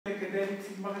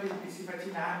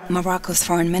Morocco's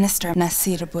Foreign Minister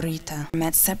Nasser Bourita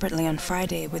met separately on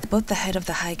Friday with both the head of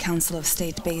the High Council of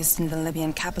State based in the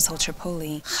Libyan capital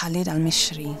Tripoli, Khalid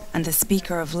al-Mishri, and the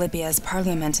Speaker of Libya's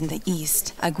parliament in the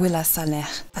east, Aguila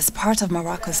Saleh, as part of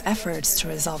Morocco's efforts to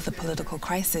resolve the political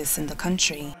crisis in the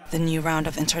country. The new round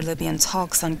of inter-Libyan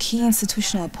talks on key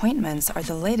institutional appointments are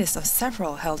the latest of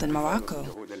several held in Morocco.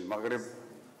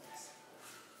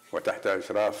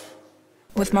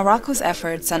 With Morocco's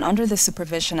efforts and under the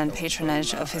supervision and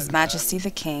patronage of His Majesty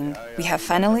the King, we have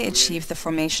finally achieved the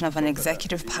formation of an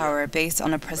executive power based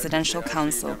on a presidential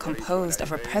council composed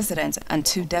of a president and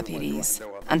 2 deputies,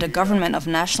 and a government of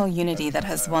national unity that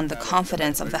has won the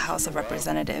confidence of the House of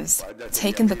Representatives,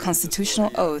 taken the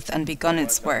constitutional oath and begun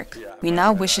its work. We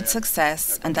now wish it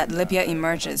success and that Libya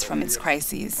emerges from its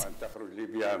crises.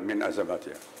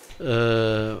 We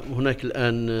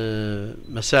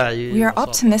are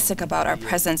optimistic about our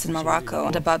presence in Morocco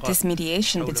and about this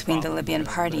mediation between the Libyan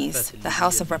parties, the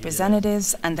House of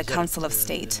Representatives and the Council of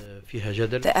State.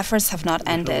 The efforts have not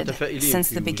ended.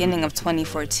 Since the beginning of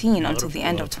 2014 until the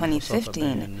end of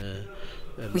 2015,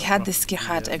 we had the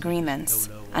Skirhat agreements,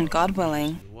 and God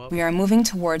willing, we are moving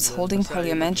towards holding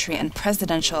parliamentary and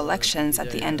presidential elections at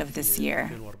the end of this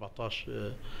year.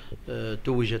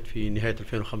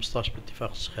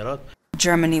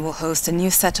 Germany will host a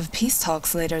new set of peace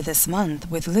talks later this month,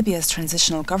 with Libya's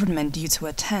transitional government due to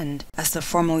attend, as the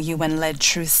formal UN-led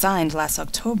truce signed last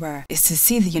October is to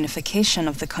see the unification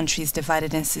of the country's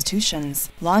divided institutions,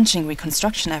 launching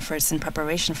reconstruction efforts in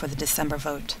preparation for the December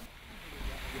vote.